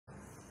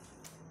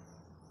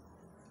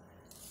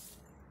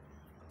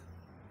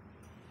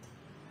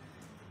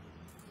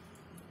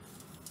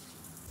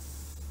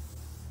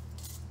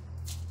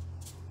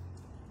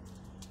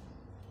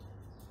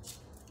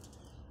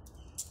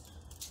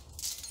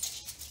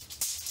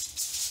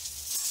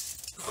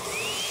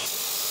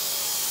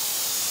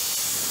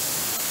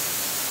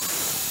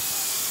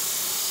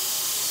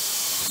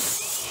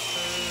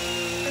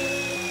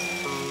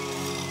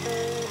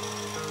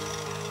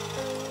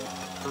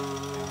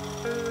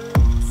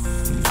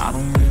I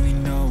don't really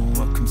know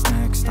what comes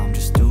next. I'm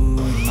just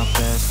doing my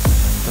best,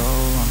 even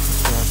though I'm so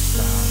stressed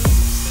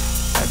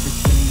out.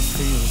 Everything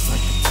feels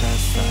like a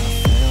test that I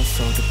fail,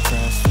 so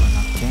depressed when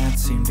I can't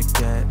seem to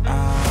get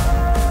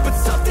out. But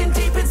something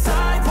deep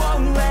inside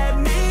won't let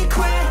me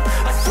quit.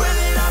 I swear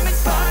that I'm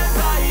inspired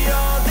by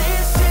all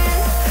this shit.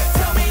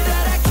 Tell me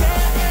that I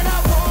can't and I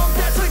won't.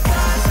 That's what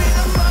guides me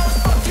the most.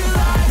 Fuck your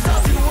lies,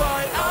 I'll do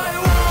what I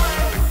want.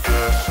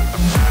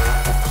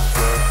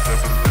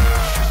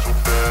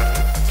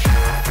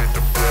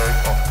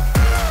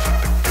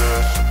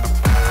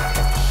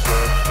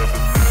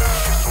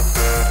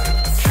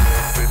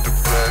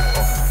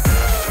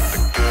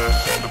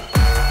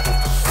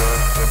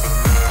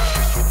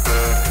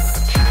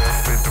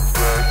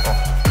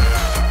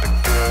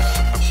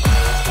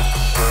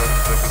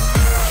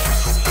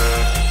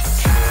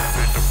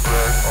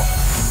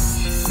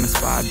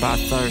 By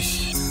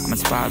thirst, I'm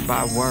inspired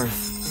by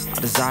worth.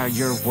 I desire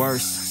your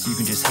worst, so you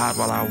can just hide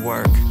while I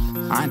work.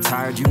 I ain't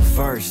tired, you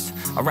first.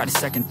 I'll write a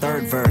second,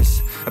 third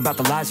verse about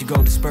the lies you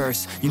go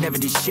disperse. You never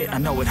did shit, I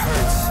know it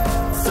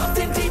hurts.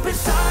 Something deep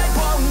inside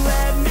won't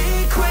let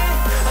me quit.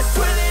 I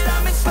swear that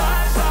I'm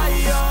inspired by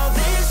all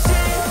this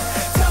shit.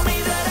 Tell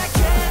me that I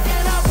can't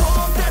and I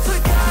won't. That's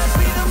what guides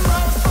me the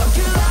most. Fuck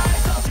your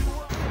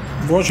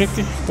lies. Bom,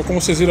 gente, então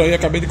como vocês viram aí,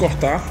 acabei de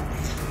cortar.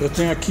 Eu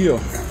tenho aqui, ó,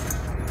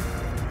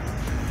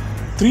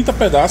 30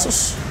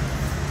 pedaços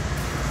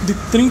de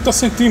 30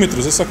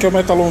 centímetros. Esse aqui é o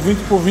metalon 20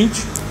 por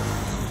 20.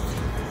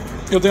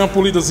 Eu dei uma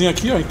polidazinha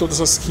aqui, ó, em todas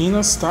as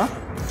esquinas, tá?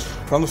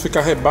 Pra não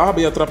ficar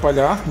rebarba e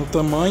atrapalhar no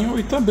tamanho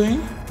e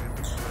também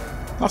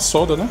na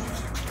solda, né?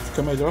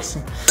 Fica melhor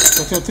assim.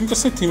 Então eu tenho 30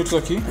 centímetros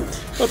aqui.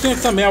 Eu tenho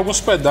também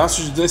alguns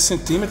pedaços de 10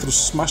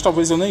 centímetros, mas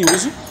talvez eu nem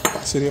use.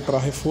 Seria para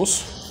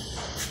reforço.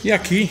 E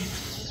aqui,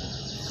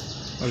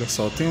 olha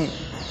só, eu tenho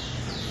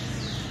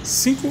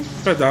 5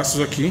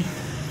 pedaços aqui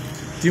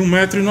de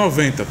 1,90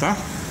 m, tá?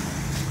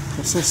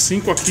 Então são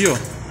 5 aqui, ó,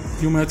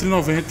 de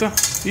 1,90 m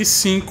e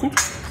 5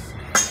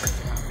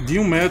 de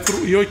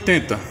 1,80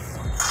 m, tá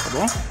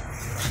bom?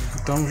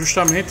 Então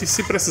justamente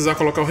se precisar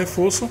colocar o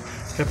reforço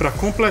é para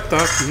completar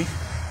aqui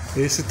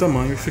esse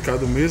tamanho e ficar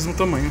do mesmo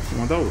tamanho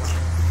uma da outra,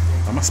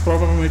 tá? Mas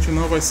provavelmente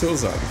não vai ser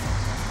usado.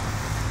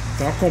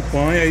 Então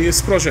acompanha aí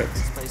esse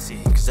projeto.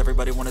 Cause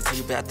everybody wanna tell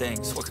you bad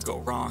things. What could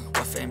go wrong,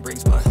 what fame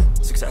brings, but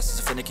success is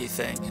a finicky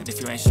thing. And if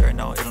you ain't sure,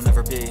 no, it'll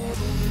never be.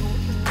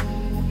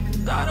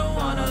 I don't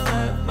wanna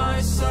let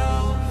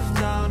myself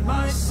down,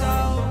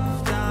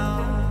 myself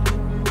down.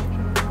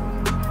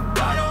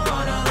 I don't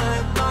wanna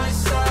let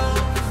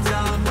myself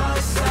down,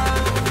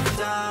 myself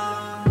down.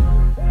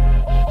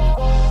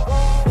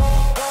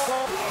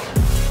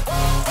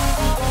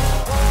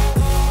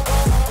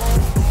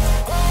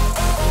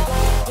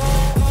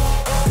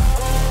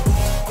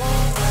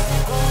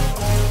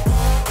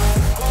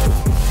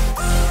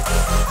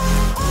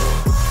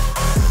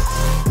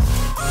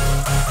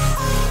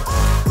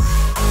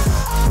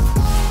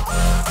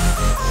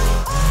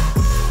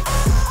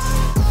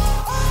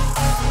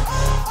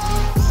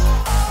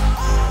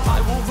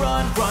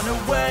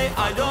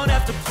 I don't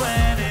have to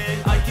plan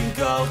it, I can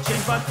go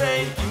change my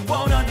fate. You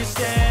won't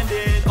understand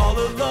it, all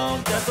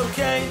alone, that's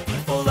okay.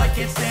 People I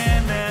can't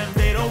stand them,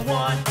 they don't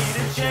want me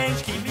to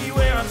change. Keep me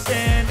where I'm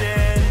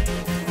standing,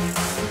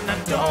 and I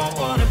don't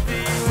wanna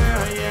be where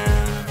I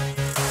am.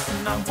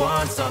 And I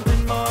want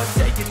something more,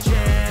 take a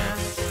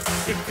chance.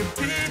 It could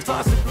be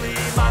possibly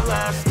my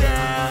last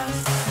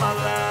dance, my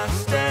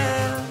last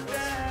dance.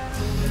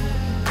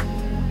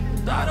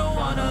 I don't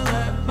wanna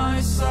let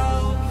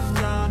myself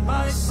down,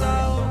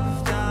 myself.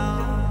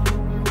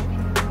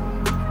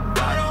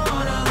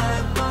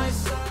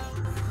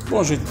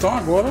 Bom, gente, então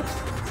agora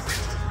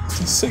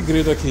tem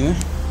segredo aqui, né?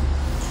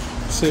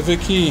 Você vê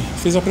que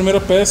fiz a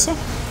primeira peça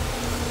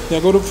e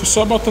agora eu fui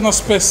só botando as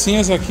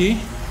pecinhas aqui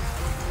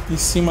em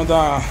cima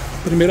da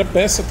primeira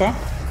peça, tá?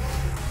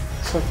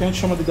 Isso aqui a gente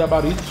chama de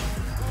gabarito.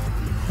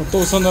 Eu tô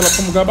usando ela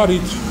como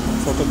gabarito.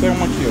 Falta até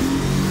uma aqui, ó.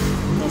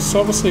 Então é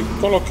só você ir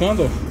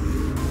colocando,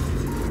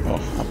 ó,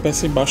 a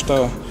peça embaixo tá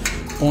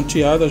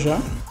ponteada já.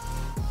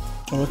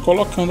 Então vai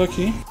colocando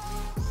aqui.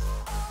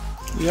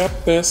 E a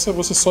peça,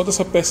 você solda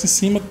essa peça em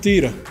cima,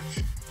 tira.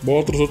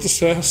 Bota os outros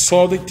ferros,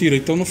 solda e tira.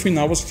 Então no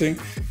final você tem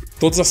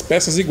todas as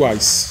peças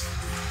iguais,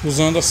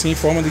 usando assim em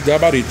forma de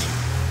gabarito.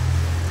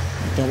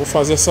 Então eu vou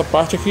fazer essa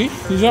parte aqui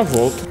e já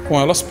volto com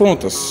elas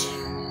prontas.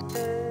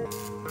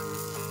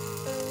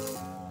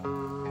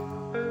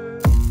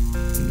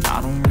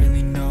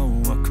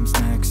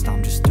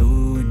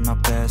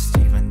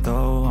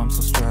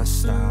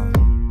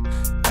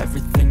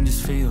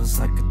 Feels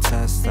like a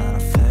test that I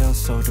fail,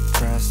 so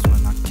depressed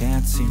when I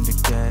can't seem to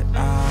get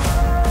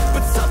out.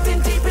 But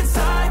something deep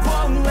inside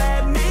won't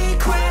let me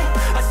quit.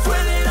 I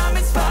swear that I'm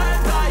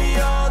inspired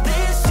by all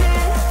this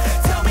shit.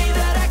 Tell me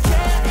that I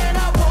can't and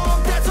I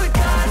won't. That's what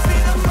guides me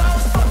the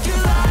most. Fuck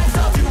your lies,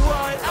 I'll do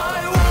what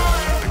I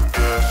want.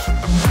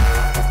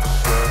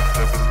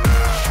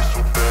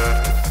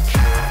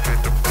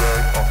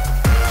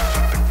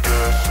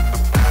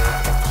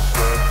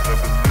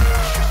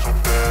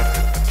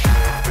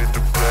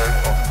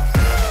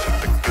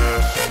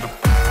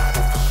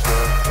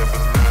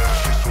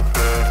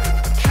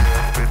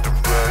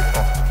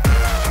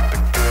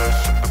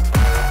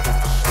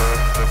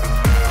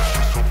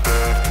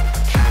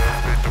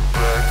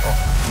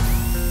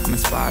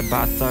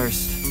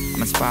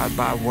 inspired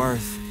by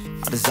worth.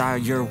 I desire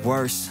your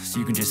worst, so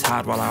you can just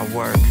hide while I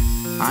work.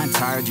 I ain't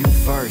tired, you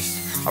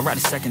first. I'll write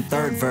a second,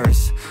 third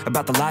verse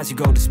about the lies you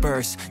go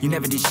disperse. You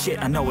never did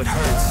shit, I know it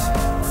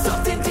hurts.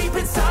 Something deep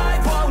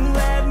inside won't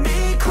let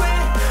me quit.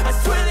 I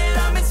swear that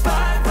I'm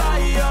inspired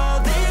by all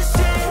this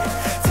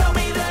shit. Tell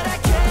me that I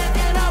can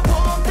and I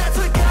won't. That's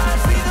what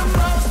guides me the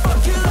most.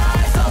 Fuck your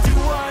lies, I'll do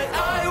what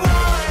I want.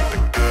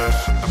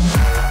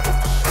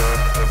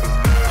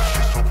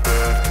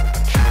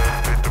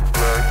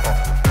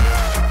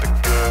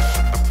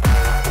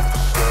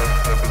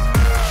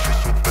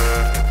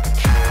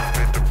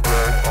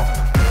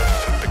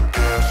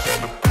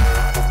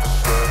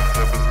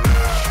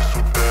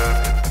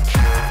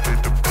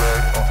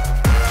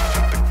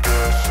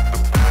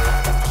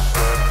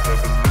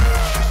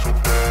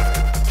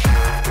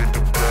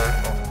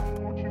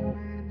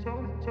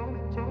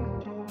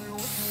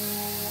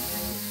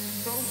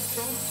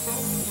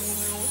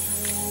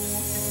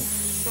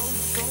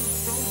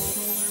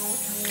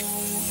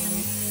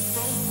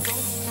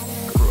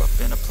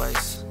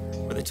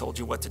 Told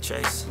you what to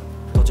chase,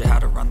 told you how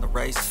to run the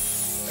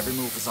race. Every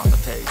move was on the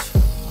page,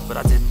 but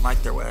I didn't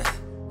like their way.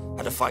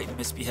 Had to fight and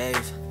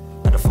misbehave,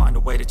 had to find a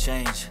way to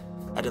change.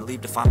 Had to leave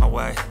to find my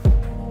way.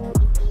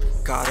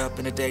 Caught up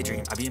in a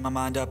daydream, I beat my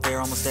mind up there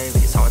almost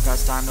daily. It's how I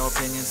pass time, no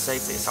opinions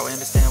safely. It's how I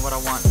understand what I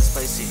want in this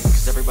place. See,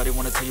 cause everybody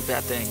wanna tell you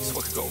bad things.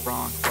 What could go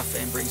wrong, what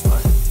fame brings,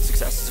 but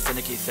success is a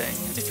finicky thing.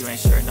 And if you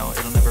ain't sure, no,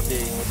 it'll never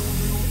be.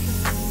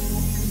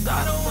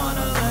 I don't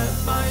wanna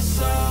let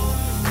myself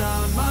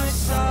down,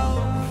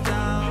 myself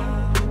down.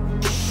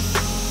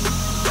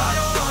 I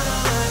don't wanna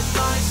let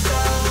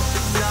myself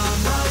down,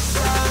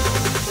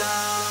 myself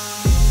down.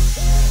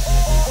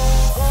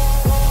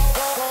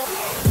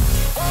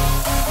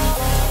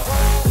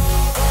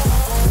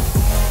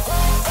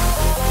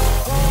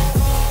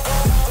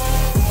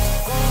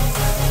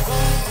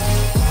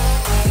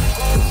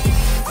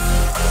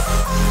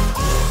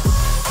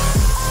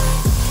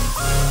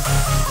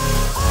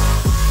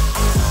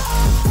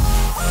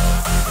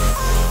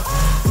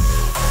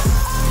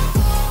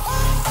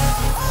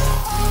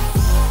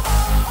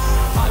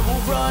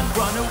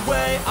 Run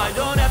away, I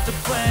don't have to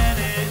plan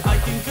it. I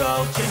can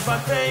go change my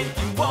fate,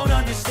 you won't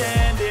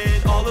understand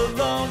it. All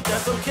alone,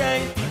 that's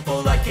okay.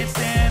 People I can't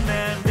stand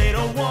them, they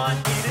don't want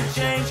me to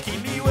change.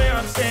 Keep me where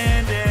I'm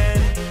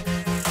standing,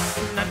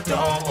 and I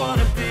don't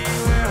wanna be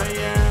where I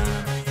am.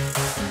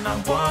 And I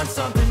want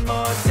something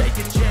more, take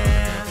a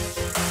chance.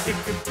 It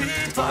could be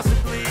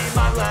possibly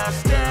my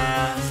last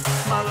dance,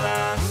 my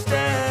last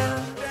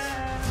dance.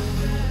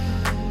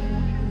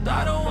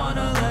 I don't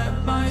wanna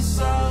let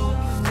myself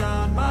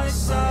down,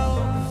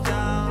 myself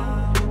down.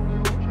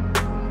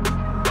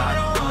 I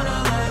don't wanna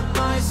let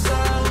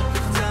myself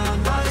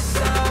down,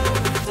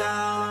 myself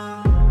down.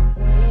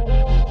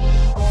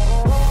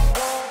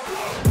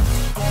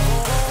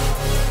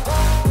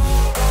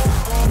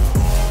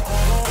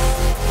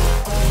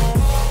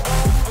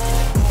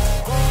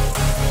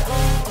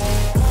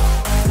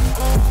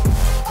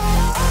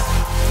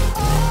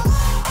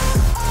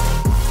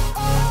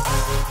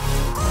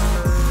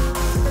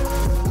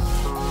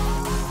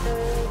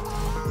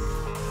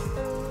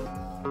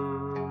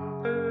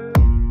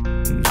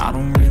 I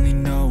don't really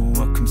know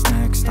what comes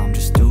next. I'm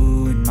just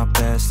doing my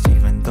best,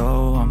 even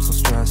though I'm so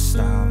stressed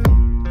out.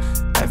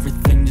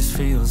 Everything just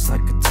feels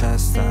like a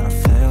test that I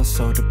fail,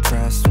 so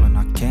depressed when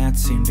I can't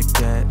seem to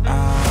get